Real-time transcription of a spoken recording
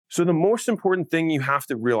So the most important thing you have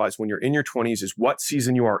to realize when you're in your 20s is what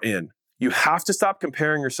season you are in. You have to stop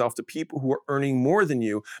comparing yourself to people who are earning more than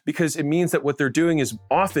you, because it means that what they're doing is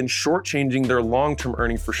often shortchanging their long-term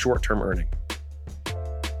earning for short-term earning.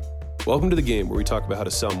 Welcome to The Game, where we talk about how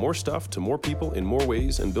to sell more stuff to more people in more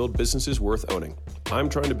ways and build businesses worth owning. I'm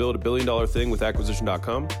trying to build $1 billion thing with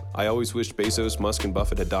Acquisition.com. I always wished Bezos, Musk, and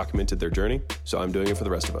Buffett had documented their journey, so I'm doing it for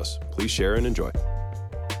the rest of us. Please share and enjoy.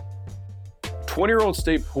 20-year-olds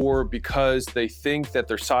stay poor because they think that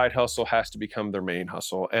their side hustle has to become their main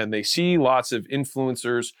hustle. And they see lots of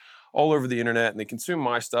influencers all over the internet and they consume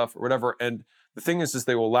my stuff or whatever. And the thing is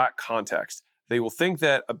they will lack context. They will think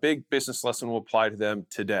that a big business lesson will apply to them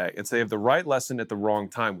today. And so they have the right lesson at the wrong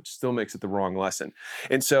time, which still makes it the wrong lesson.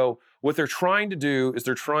 And so what they're trying to do is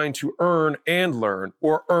they're trying to earn and learn,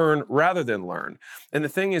 or earn rather than learn. And the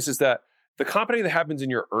thing is that the company that happens in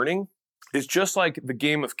your earning is just like the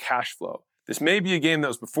game of cash flow. This may be a game that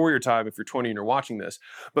was before your time if you're 20 and you're watching this,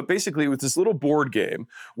 but basically it was this little board game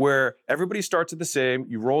where everybody starts at the same,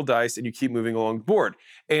 you roll dice and you keep moving along the board.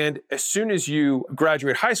 And as soon as you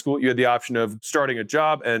graduate high school, you had the option of starting a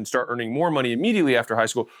job and start earning more money immediately after high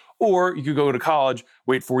school, or you could go to college,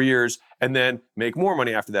 wait 4 years, and then make more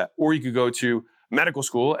money after that. Or you could go to medical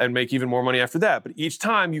school and make even more money after that. But each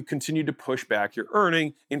time you continue to push back your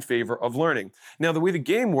earning in favor of learning. Now, the way the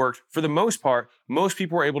game worked, for the most part, most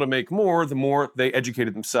people were able to make more the more they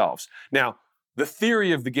educated themselves. Now, the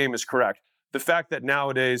theory of the game is correct. The fact that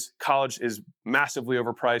nowadays college is massively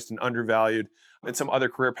overpriced and undervalued, and some other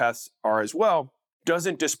career paths are as well,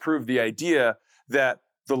 doesn't disprove the idea that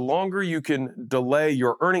the longer you can delay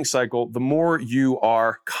your earning cycle, the more you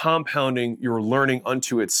are compounding your learning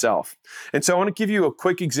unto itself. And so I want to give you a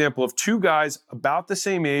quick example of two guys about the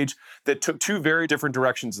same age that took two very different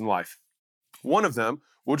directions in life. One of them,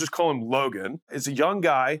 we'll just call him Logan, is a young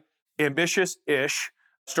guy, ambitious-ish,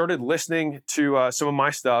 started listening to some of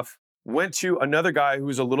my stuff, went to another guy who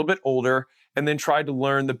was a little bit older, and then tried to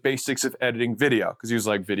learn the basics of editing video, because he was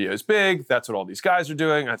like, video is big, that's what all these guys are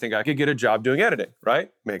doing, I think I could get a job doing editing,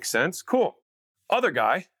 right? Makes sense, cool. Other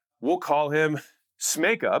guy, we'll call him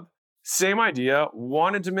Smakeup, same idea,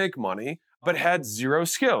 wanted to make money, but had zero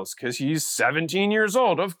skills, because he's 17 years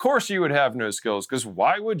old. Of course you would have no skills, because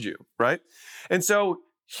why would you, right? And so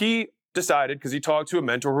he decided, because he talked to a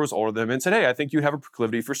mentor who was older than him and said, hey, I think you have a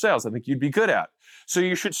proclivity for sales. I think you'd be good at. So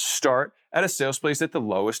you should start at a sales place at the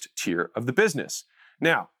lowest tier of the business.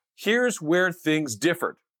 Now, here's where things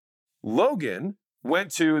differed. Logan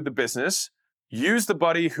went to the business, used the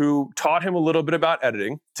buddy who taught him a little bit about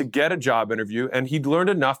editing to get a job interview, and he'd learned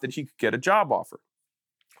enough that he could get a job offer.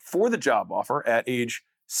 For the job offer at age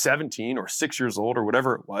 17 or 6 years old or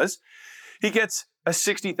whatever it was, he gets a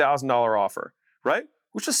 $60,000 offer, right?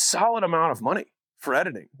 Which is a solid amount of money for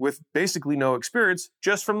editing with basically no experience,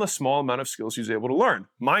 just from the small amount of skills he's able to learn.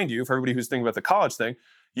 Mind you, for everybody who's thinking about the college thing,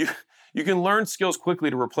 you can learn skills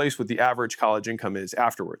quickly to replace what the average college income is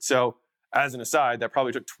afterwards. So as an aside, that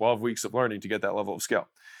probably took 12 weeks of learning to get that level of skill.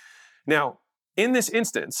 Now, in this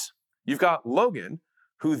instance, you've got Logan,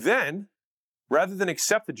 who then, rather than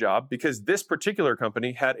accept the job, because this particular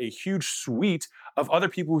company had a huge suite of other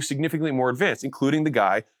people who were significantly more advanced, including the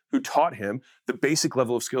guy who taught him the basic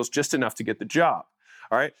level of skills just enough to get the job.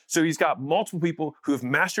 All right. So he's got multiple people who have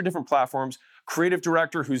mastered different platforms, creative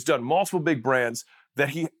director who's done multiple big brands that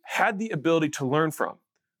he had the ability to learn from.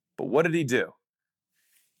 But what did he do?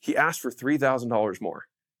 He asked for $3,000 more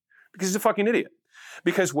because he's a fucking idiot.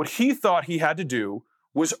 Because what he thought he had to do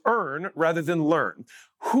was earn rather than learn.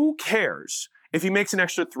 Who cares if he makes an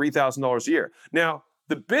extra $3,000 a year? Now,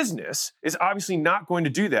 the business is obviously not going to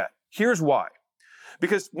do that. Here's why.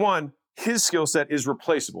 Because one, his skill set is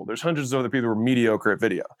replaceable. There's hundreds of other people who are mediocre at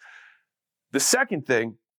video. The second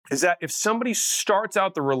thing is that if somebody starts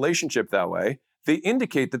out the relationship that way, they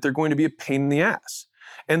indicate that they're going to be a pain in the ass.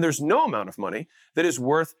 And there's no amount of money that is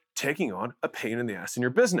worth taking on a pain in the ass in your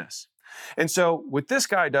business. And so what this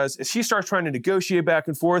guy does is he starts trying to negotiate back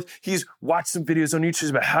and forth. He's watched some videos on YouTube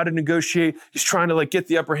about how to negotiate. He's trying to get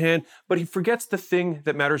the upper hand, but he forgets the thing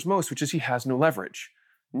that matters most, which is he has no leverage.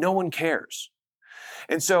 No one cares.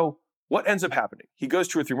 And so what ends up happening? He goes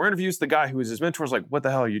 2 or 3 more interviews. The guy who is his mentor is like, what the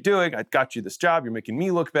hell are you doing? I got you this job. You're making me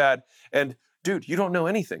look bad. And dude, you don't know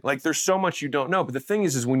anything. There's so much you don't know. But the thing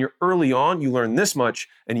is when you're early on, you learn this much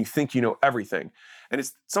and you think you know everything. And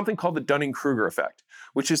it's something called the Dunning-Kruger effect,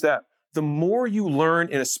 which is that the more you learn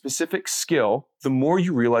in a specific skill, the more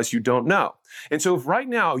you realize you don't know. And so if right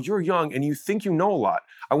now you're young and you think you know a lot,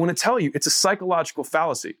 I want to tell you it's a psychological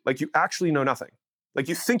fallacy. You actually know nothing.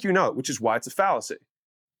 You think you know it, which is why it's a fallacy.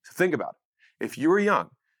 So think about it. If you were young and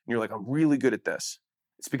you're like, I'm really good at this,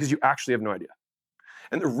 it's because you actually have no idea.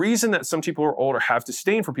 And the reason that some people who are older have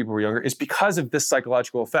disdain for people who are younger is because of this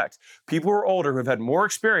psychological effect. People who are older, who have had more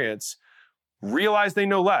experience, realize they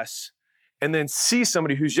know less, and then see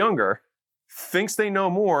somebody who's younger, thinks they know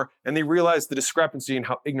more, and they realize the discrepancy in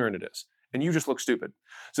how ignorant it is. And you just look stupid.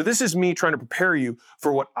 So this is me trying to prepare you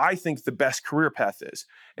for what I think the best career path is.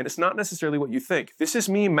 And it's not necessarily what you think. This is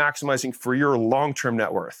me maximizing for your long-term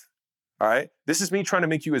net worth. All right? This is me trying to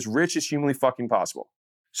make you as rich as humanly fucking possible.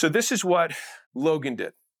 So this is what Logan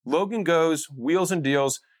did. Logan goes, wheels and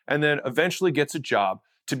deals, and then eventually gets a job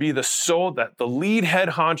to be the lead head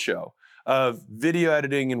honcho of video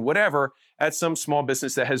editing and whatever at some small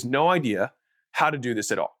business that has no idea how to do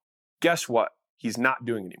this at all. Guess what? He's not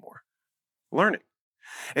doing anymore. Learning.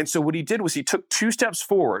 And so what he did was he took 2 steps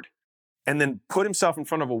forward and then put himself in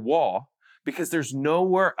front of a wall because there's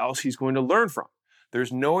nowhere else he's going to learn from.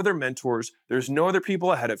 There's no other mentors. There's no other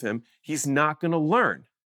people ahead of him. He's not going to learn.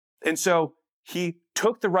 And so he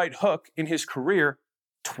took the right hook in his career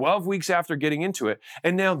 12 weeks after getting into it.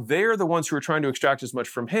 And now they're the ones who are trying to extract as much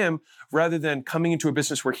from him rather than coming into a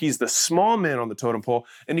business where he's the small man on the totem pole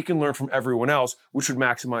and he can learn from everyone else, which would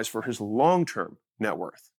maximize for his long-term net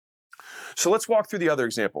worth. So let's walk through the other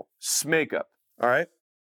example, Smakeup, all right?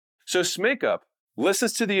 So Smakeup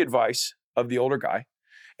listens to the advice of the older guy,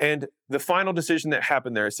 and the final decision that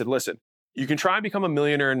happened there, I said, listen, you can try and become a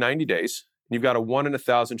millionaire in 90 days, and you've got a 1 in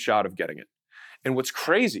 1,000 shot of getting it. And what's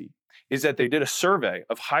crazy is that they did a survey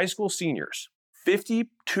of high school seniors.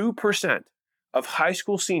 52% of high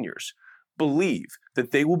school seniors believe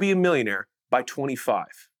that they will be a millionaire by 25.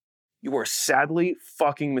 You are sadly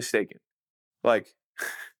fucking mistaken. Like,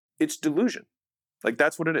 it's delusion. Like,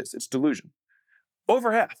 that's what it is. It's delusion.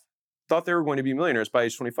 Over half thought they were going to be millionaires by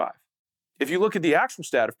age 25. If you look at the actual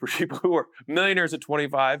stat of people who are millionaires at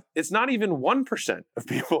 25, it's not even 1% of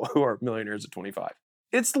people who are millionaires at 25.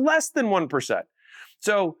 It's less than 1%.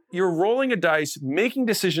 So you're rolling a dice, making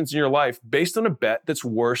decisions in your life based on a bet that's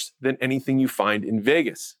worse than anything you find in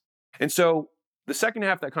Vegas. And so the second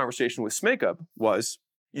half of that conversation with Smakeup was,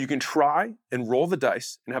 you can try and roll the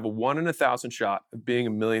dice and have a 1 in 1,000 shot of being a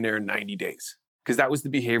millionaire in 90 days. Because that was the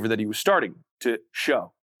behavior that he was starting to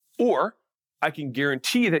show. Or I can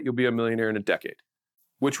guarantee that you'll be a millionaire in a decade.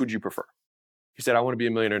 Which would you prefer? He said, I want to be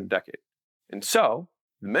a millionaire in a decade. And so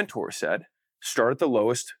the mentor said, start at the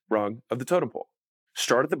lowest rung of the totem pole.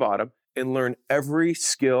 Start at the bottom and learn every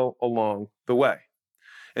skill along the way.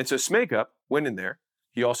 And so Smakeup went in there.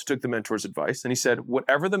 He also took the mentor's advice and he said,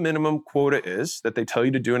 whatever the minimum quota is that they tell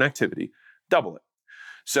you to do an activity, double it.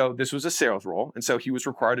 So this was a sales role. And so he was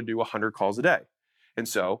required to do 100 calls a day. And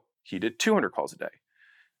so he did 200 calls a day.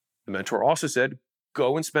 The mentor also said,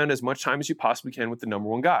 go and spend as much time as you possibly can with the number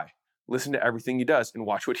one guy. Listen to everything he does and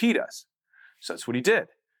watch what he does. So that's what he did.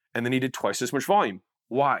 And then he did twice as much volume.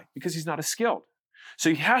 Why? Because he's not as skilled. So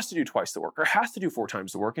he has to do twice the work or has to do 4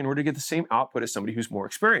 times the work in order to get the same output as somebody who's more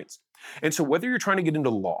experienced. And so whether you're trying to get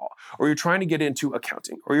into law or you're trying to get into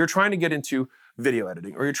accounting or you're trying to get into video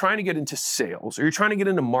editing or you're trying to get into sales or you're trying to get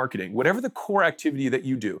into marketing, whatever the core activity that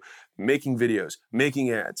you do, making videos, making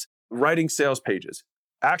ads, writing sales pages,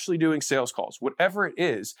 actually doing sales calls, whatever it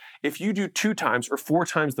is, if you do 2 times or 4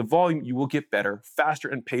 times the volume, you will get better, faster,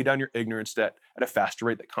 and pay down your ignorance debt at a faster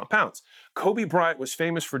rate that compounds. Kobe Bryant was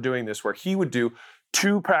famous for doing this, where he would do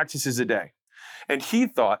 2 practices a day. And he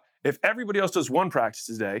thought, if everybody else does 1 practice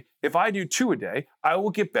a day, if I do 2 a day, I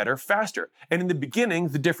will get better faster. And in the beginning,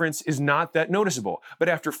 the difference is not that noticeable. But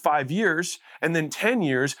after 5 years and then 10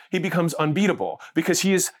 years, he becomes unbeatable because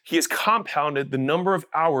he has compounded the number of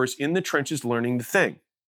hours in the trenches learning the thing.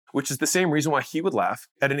 Which is the same reason why he would laugh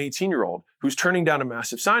at an 18-year-old who's turning down a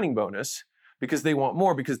massive signing bonus because they want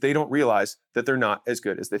more, because they don't realize that they're not as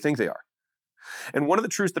good as they think they are. And one of the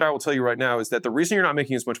truths that I will tell you right now is that the reason you're not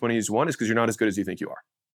making as much money as you want is because you're not as good as you think you are.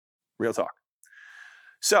 Real talk.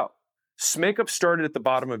 So, Smakeup started at the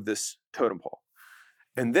bottom of this totem pole.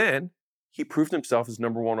 And then he proved himself as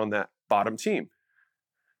number 1 on that bottom team.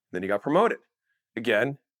 Then he got promoted.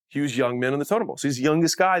 Again, he was young man on the totem pole. So he's the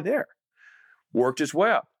youngest guy there. Worked his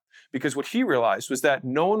way up. Because what he realized was that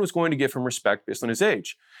no one was going to give him respect based on his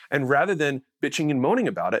age. And rather than bitching and moaning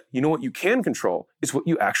about it, you know what you can control is what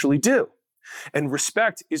you actually do. And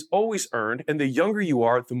respect is always earned, and the younger you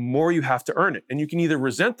are, the more you have to earn it. And you can either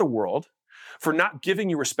resent the world for not giving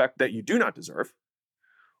you respect that you do not deserve,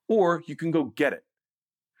 or you can go get it.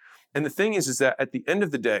 And the thing is that at the end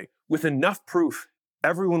of the day, with enough proof,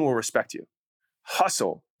 everyone will respect you.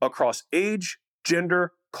 Hustle across age,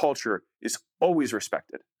 gender, culture is always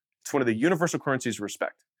respected. It's one of the universal currencies of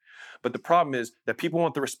respect. But the problem is that people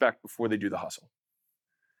want the respect before they do the hustle.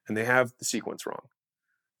 And they have the sequence wrong.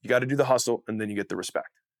 You got to do the hustle and then you get the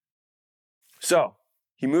respect. So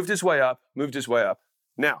He moved his way up.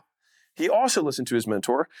 Now, he also listened to his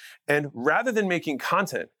mentor, and rather than making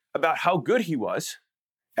content about how good he was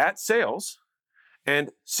at sales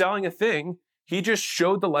and selling a thing, he just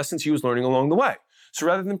showed the lessons he was learning along the way. So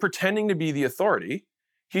rather than pretending to be the authority,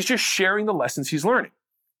 he's just sharing the lessons he's learning,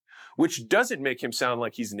 which doesn't make him sound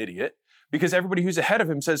like he's an idiot because everybody who's ahead of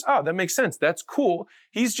him says, oh, that makes sense. That's cool.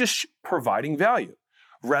 He's just providing value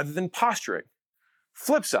rather than posturing.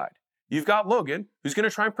 Flip side, you've got Logan who's going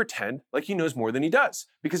to try and pretend like he knows more than he does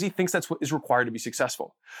because he thinks that's what is required to be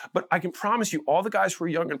successful. But I can promise you, all the guys who are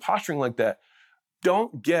young and posturing like that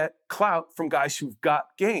don't get clout from guys who've got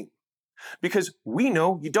game because we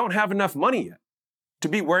know you don't have enough money yet to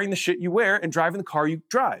be wearing the shit you wear and driving the car you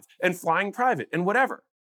drive and flying private and whatever.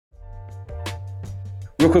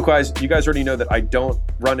 Real quick, guys, you guys already know that I don't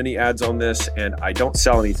run any ads on this and I don't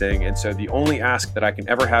sell anything. And so the only ask that I can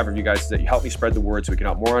ever have of you guys is that you help me spread the word so we can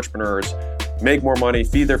help more entrepreneurs make more money,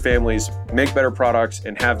 feed their families, make better products,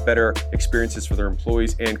 and have better experiences for their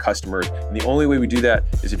employees and customers. And the only way we do that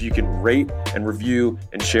is if you can rate and review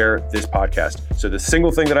and share this podcast. So the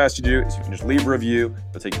single thing that I ask you to do is you can just leave a review.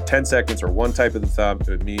 It'll take you 10 seconds or one type of the thumb. It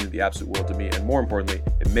would mean the absolute world to me. And more importantly,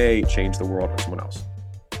 it may change the world for someone else.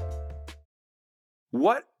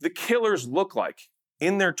 What the killers look like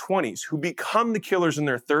in their 20s who become the killers in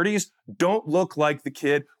their 30s don't look like the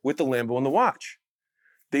kid with the Lambo and the watch.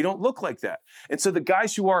 They don't look like that. And so the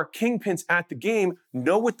guys who are kingpins at the game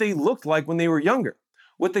know what they looked like when they were younger.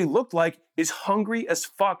 What they looked like is hungry as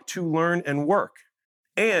fuck to learn and work.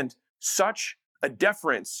 And such a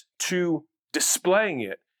deference to displaying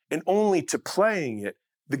it and only to playing it,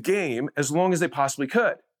 the game, as long as they possibly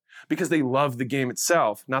could. Because they love the game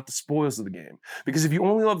itself, not the spoils of the game. Because if you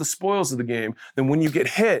only love the spoils of the game, then when you get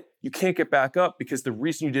hit, you can't get back up because the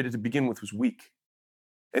reason you did it to begin with was weak.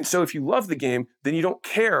 And so if you love the game, then you don't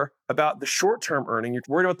care about the short-term earning. You're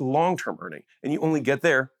worried about the long-term earning. And you only get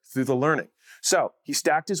there through the learning. So he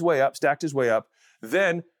stacked his way up,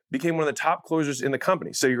 then became one of the top closers in the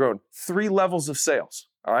company. So you're going 3 levels of sales,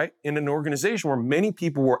 all right, in an organization where many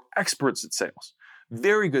people were experts at sales,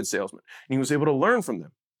 very good salesmen. And he was able to learn from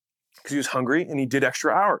them because he was hungry and he did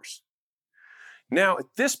extra hours. Now, at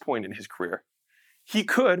this point in his career, he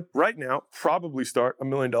could, right now, probably start $1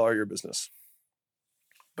 million a year business.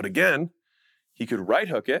 But again, he could right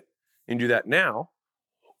hook it and do that now,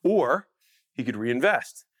 or he could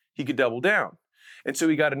reinvest. He could double down. And so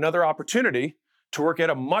he got another opportunity to work at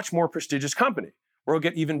a much more prestigious company where he'll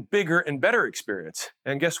get even bigger and better experience.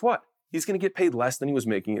 And guess what? He's going to get paid less than he was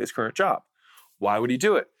making at his current job. Why would he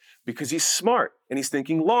do it? Because he's smart and he's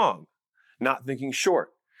thinking long, not thinking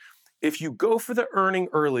short. If you go for the earning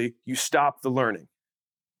early, you stop the learning.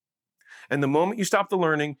 And the moment you stop the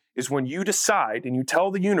learning is when you decide and you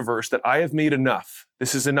tell the universe that I have made enough.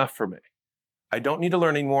 This is enough for me. I don't need to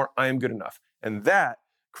learn anymore. I am good enough. And that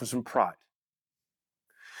comes from pride.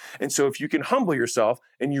 And so if you can humble yourself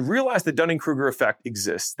and you realize the Dunning-Kruger effect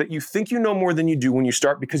exists, that you think you know more than you do when you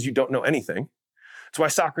start because you don't know anything. That's why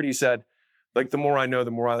Socrates said, like, the more I know,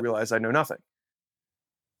 the more I realize I know nothing.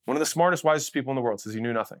 One of the smartest, wisest people in the world says he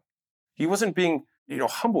knew nothing. He wasn't being,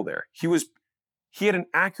 humble there. He had an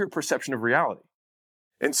accurate perception of reality.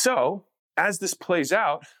 And so, as this plays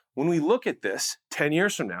out, when we look at this 10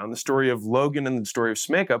 years from now, in the story of Logan and the story of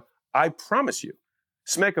SmakeUp, I promise you,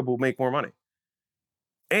 SmakeUp will make more money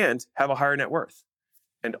and have a higher net worth.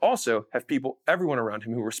 And also have everyone around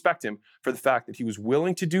him who respect him for the fact that he was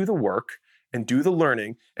willing to do the work and do the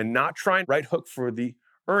learning and not try and right hook for the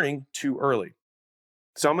earning too early.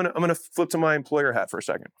 So I'm gonna flip to my employer hat for a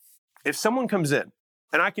second. If someone comes in,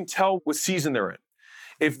 and I can tell what season they're in,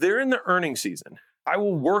 if they're in the earning season, I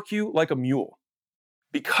will work you like a mule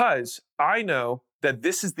because I know that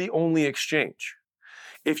this is the only exchange.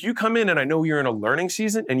 If you come in and I know you're in a learning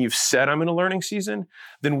season and you've said I'm in a learning season,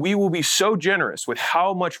 then we will be so generous with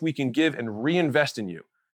how much we can give and reinvest in you.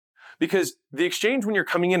 Because the exchange when you're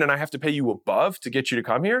coming in and I have to pay you above to get you to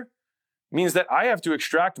come here means that I have to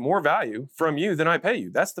extract more value from you than I pay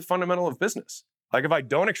you. That's the fundamental of business. Like if I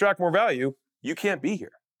don't extract more value, you can't be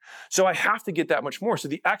here. So I have to get that much more. So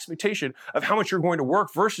the expectation of how much you're going to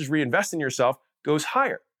work versus reinvest in yourself goes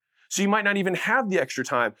higher. So you might not even have the extra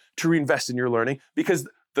time to reinvest in your learning because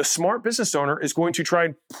the smart business owner is going to try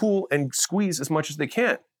and pull and squeeze as much as they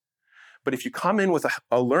can. But if you come in with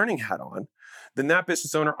a learning hat on, then that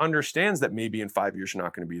business owner understands that maybe in 5 years you're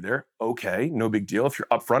not going to be there. Okay, no big deal. If you're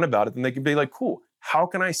upfront about it, then they can be like, cool, how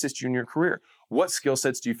can I assist you in your career? What skill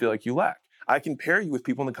sets do you feel like you lack? I can pair you with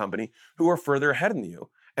people in the company who are further ahead than you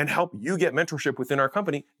and help you get mentorship within our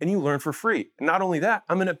company and you learn for free. And not only that,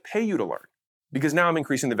 I'm going to pay you to learn because now I'm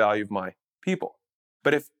increasing the value of my people.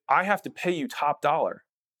 But if I have to pay you top dollar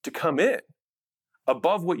to come in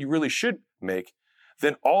above what you really should make,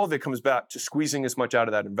 then all of it comes back to squeezing as much out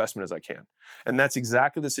of that investment as I can. And that's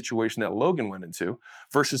exactly the situation that Logan went into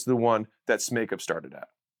versus the one that SmakeUp started at.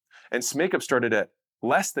 And SmakeUp started at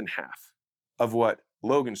less than half of what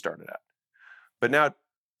Logan started at. But now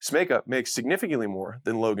SmakeUp makes significantly more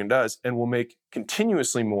than Logan does and will make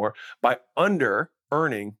continuously more by under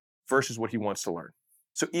earning versus what he wants to learn.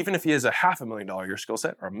 So even if he has a $500,000 a year skill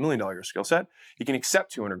set or $1 million a year skill set, he can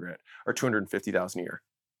accept 200 grand or 250,000 a year.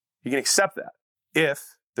 He can accept that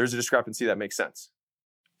if there's a discrepancy that makes sense.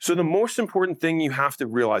 So the most important thing you have to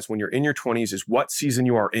realize when you're in your 20s is what season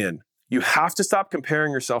you are in. You have to stop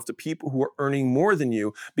comparing yourself to people who are earning more than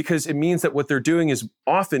you, because it means that what they're doing is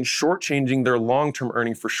often shortchanging their long-term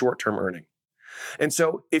earning for short-term earning. And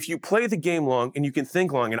so if you play the game long and you can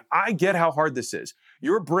think long, and I get how hard this is,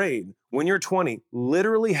 your brain, when you're 20,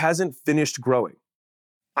 literally hasn't finished growing.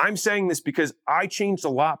 I'm saying this because I changed a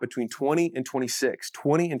lot between 20 and 26,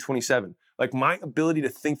 20 and 27. Like, my ability to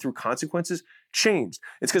think through consequences changed.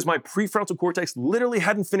 It's because my prefrontal cortex literally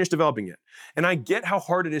hadn't finished developing yet. And I get how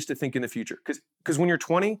hard it is to think in the future. Because when you're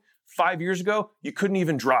 20, 5 years ago, you couldn't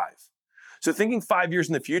even drive. So thinking 5 years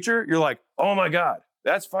in the future, you're like, oh my God,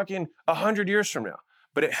 that's fucking 100 years from now.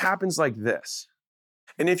 But it happens like this.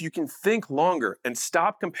 And if you can think longer and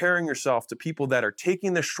stop comparing yourself to people that are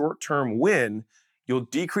taking the short-term win, you'll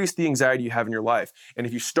decrease the anxiety you have in your life. And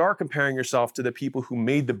if you start comparing yourself to the people who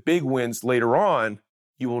made the big wins later on,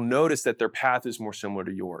 you will notice that their path is more similar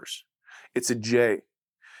to yours. It's a J.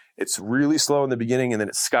 It's really slow in the beginning and then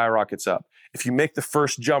it skyrockets up. If you make the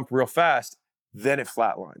first jump real fast, then it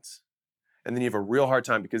flatlines. And then you have a real hard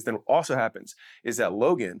time, because then what also happens is that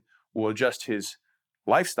Logan will adjust his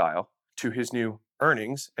lifestyle to his new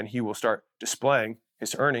earnings, and he will start displaying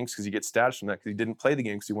his earnings because he gets status from that, because he didn't play the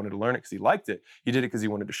game because he wanted to learn it, because he liked it. He did it because he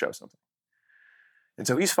wanted to show something. And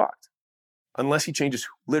so he's fucked unless he changes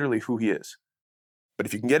literally who he is. But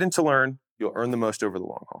if you can get him to learn, you'll earn the most over the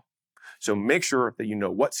long haul. So make sure that you know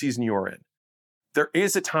what season you are in. There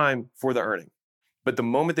is a time for the earning, but the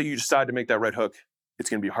moment that you decide to make that red hook, it's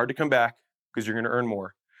going to be hard to come back because you're going to earn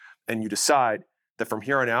more. And you decide that from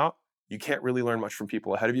here on out, you can't really learn much from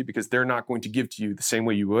people ahead of you, because they're not going to give to you the same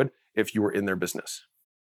way you would if you were in their business.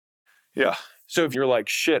 Yeah. So if you're like,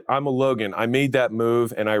 shit, I'm a Logan, I made that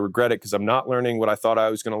move and I regret it because I'm not learning what I thought I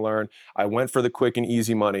was going to learn. I went for the quick and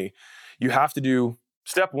easy money. You have to do,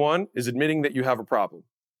 step one is admitting that you have a problem,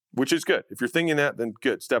 which is good. If you're thinking that, then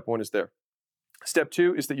good. Step one is there. Step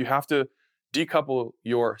two is that you have to decouple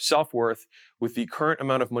your self-worth with the current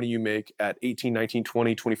amount of money you make at 18, 19,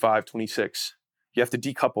 20, 25, 26. You have to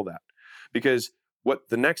decouple that, because what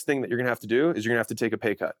the next thing that you're going to have to do is you're going to have to take a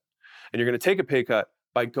pay cut. And you're going to take a pay cut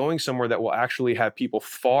by going somewhere that will actually have people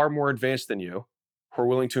far more advanced than you who are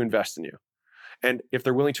willing to invest in you. And if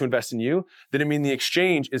they're willing to invest in you, then it means the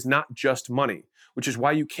exchange is not just money, which is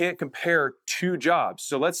why you can't compare two jobs.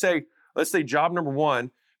 So let's say job number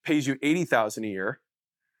one pays you $80,000 a year,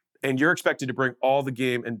 and you're expected to bring all the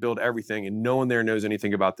game and build everything, and no one there knows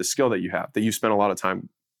anything about the skill that you have, that you spent a lot of time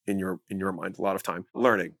in your mind, a lot of time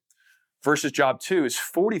learning. Versus job two is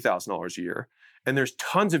 $40,000 a year, and there's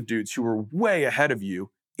tons of dudes who are way ahead of you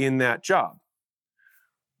in that job.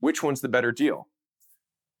 Which one's the better deal?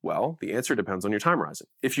 Well, the answer depends on your time horizon.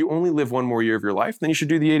 If you only live one more year of your life, then you should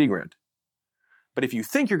do the 80 grand. But if you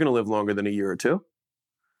think you're going to live longer than a year or two,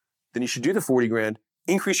 then you should do the 40 grand,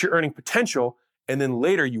 increase your earning potential, and then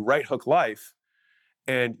later you right hook life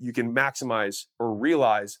and you can maximize or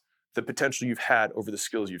realize the potential you've had over the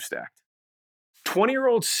skills you've stacked.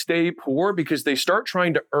 20-year-olds stay poor because they start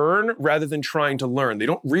trying to earn rather than trying to learn. They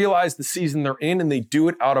don't realize the season they're in, and they do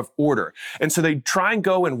it out of order. And so they try and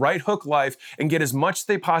go and right hook life and get as much as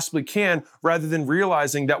they possibly can, rather than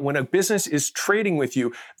realizing that when a business is trading with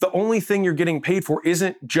you, the only thing you're getting paid for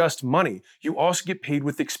isn't just money. You also get paid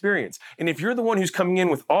with experience. And if you're the one who's coming in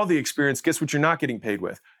with all the experience, guess what you're not getting paid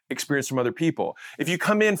with? Experience from other people. If you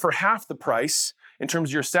come in for half the price in terms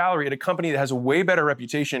of your salary at a company that has a way better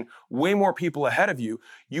reputation, way more people ahead of you,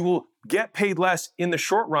 you will get paid less in the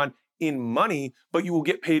short run in money, but you will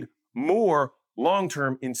get paid more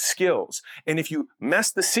long-term in skills. And if you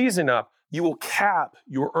mess the season up, you will cap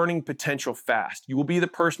your earning potential fast. You will be the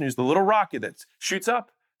person who's the little rocket that shoots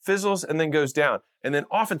up, fizzles, and then goes down. And then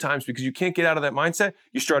oftentimes, because you can't get out of that mindset,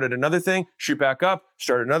 you start at another thing, shoot back up,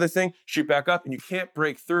 start another thing, shoot back up, and you can't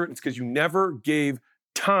break through it. It's because you never gave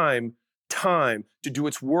time to do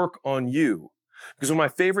its work on you. Because one of my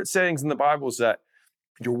favorite sayings in the Bible is that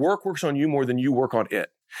your work works on you more than you work on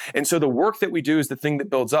it. And so the work that we do is the thing that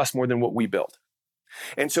builds us more than what we build.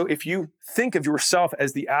 And so if you think of yourself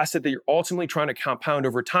as the asset that you're ultimately trying to compound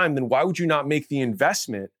over time, then why would you not make the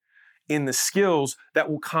investment in the skills that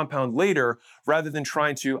will compound later rather than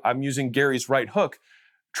trying to, I'm using Gary's right hook,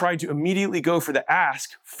 trying to immediately go for the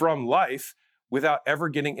ask from life without ever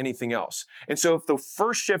getting anything else. And so if the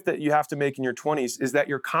first shift that you have to make in your 20s is that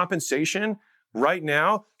your compensation right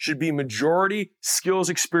now should be majority skills,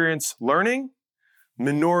 experience, learning,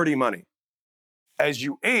 minority money. As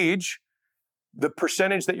you age, the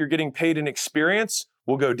percentage that you're getting paid in experience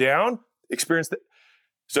will go down.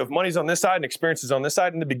 So if money's on this side and experience is on this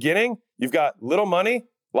side in the beginning, you've got little money,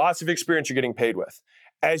 lots of experience you're getting paid with.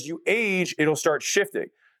 As you age, it'll start shifting.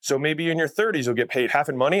 So maybe in your 30s, you'll get paid half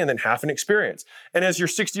in money and then half in experience. And as you're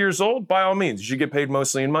 60 years old, by all means, you should get paid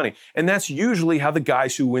mostly in money. And that's usually how the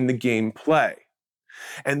guys who win the game play.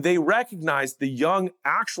 And they recognize the young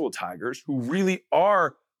actual Tigers who really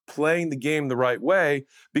are playing the game the right way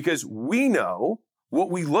because we know what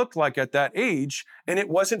we looked like at that age, and it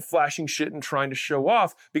wasn't flashing shit and trying to show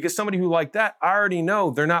off because somebody who like that, I already know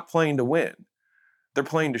they're not playing to win. They're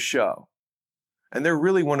playing to show. And they're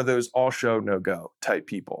really one of those all show, no go type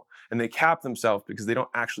people. And they cap themselves because they don't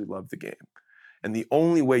actually love the game. And the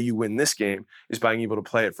only way you win this game is by being able to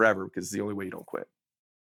play it forever because it's the only way you don't quit.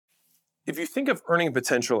 If you think of earning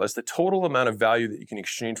potential as the total amount of value that you can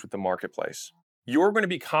exchange with the marketplace, you're going to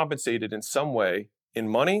be compensated in some way in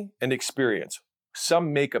money and experience,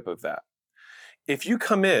 some makeup of that. If you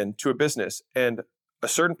come in to a business and a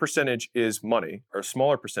certain percentage is money or a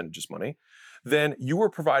smaller percentage is money, then you are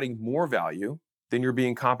providing more value than you're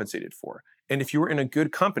being compensated for. And if you are in a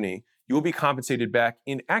good company, you will be compensated back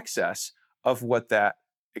in excess of what that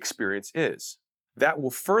experience is. That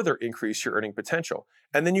will further increase your earning potential.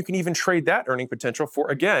 And then you can even trade that earning potential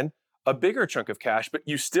for, again, a bigger chunk of cash, but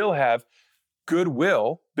you still have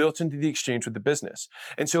goodwill built into the exchange with the business.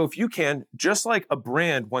 And so if you can, just like a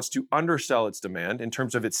brand wants to undersell its demand in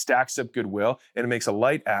terms of it stacks up goodwill and it makes a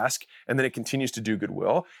light ask and then it continues to do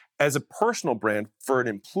goodwill, as a personal brand for an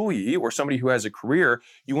employee or somebody who has a career,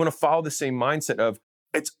 you want to follow the same mindset of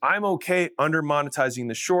I'm okay under monetizing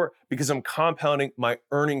the short because I'm compounding my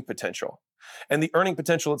earning potential. And the earning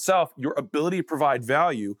potential itself, your ability to provide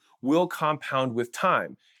value will compound with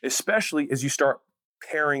time, especially as you start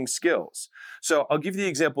pairing skills. So I'll give you the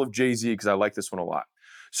example of Jay-Z because I like this one a lot.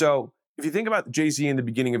 So if you think about Jay-Z in the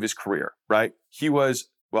beginning of his career, right? He was,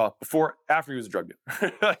 after he was a drug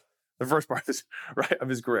dealer, the first part of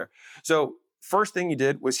his career. So first thing he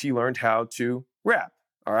did was he learned how to rap.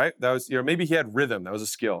 All right. That was, maybe he had rhythm. That was a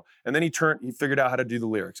skill. And then he figured out how to do the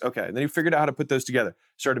lyrics. Okay. And then he figured out how to put those together,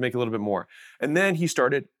 started to make a little bit more. And then he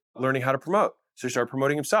started learning how to promote. So he started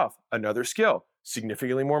promoting himself, another skill,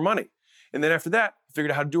 significantly more money. And then after that, he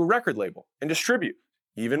figured out how to do a record label and distribute,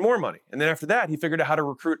 even more money. And then after that, he figured out how to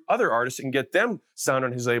recruit other artists and get them signed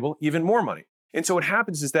on his label, even more money. And so what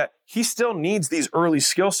happens is that he still needs these early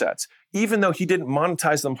skill sets. Even though he didn't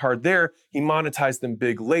monetize them hard there, he monetized them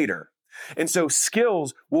big later. And so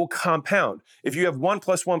skills will compound. If you have 1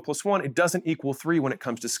 + 1 + 1, it doesn't equal 3 when it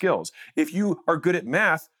comes to skills. If you are good at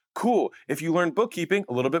math, cool. If you learn bookkeeping,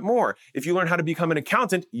 a little bit more. If you learn how to become an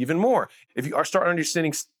accountant, even more. If you start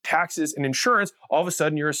understanding taxes and insurance, all of a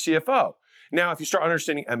sudden you're a CFO. Now, if you start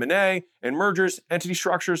understanding M&A and mergers, entity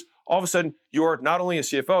structures, all of a sudden you're not only a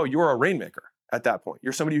CFO, you're a rainmaker at that point.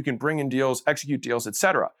 You're somebody who can bring in deals, execute deals,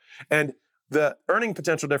 etc. And the earning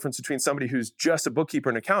potential difference between somebody who's just a bookkeeper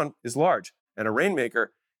and accountant is large, and a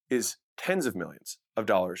rainmaker is tens of millions of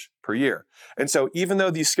dollars per year. And so even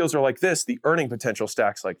though these skills are like this, the earning potential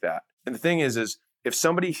stacks like that. And the thing is if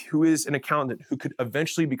somebody who is an accountant who could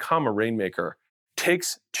eventually become a rainmaker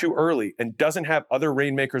takes too early and doesn't have other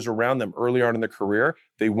rainmakers around them early on in their career,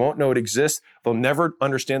 they won't know it exists. They'll never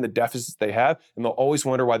understand the deficits they have, and they'll always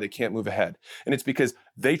wonder why they can't move ahead. And it's because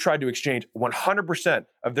they tried to exchange 100%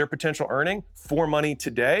 of their potential earning for money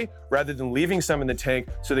today, rather than leaving some in the tank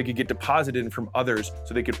so they could get deposited from others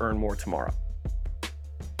so they could earn more tomorrow.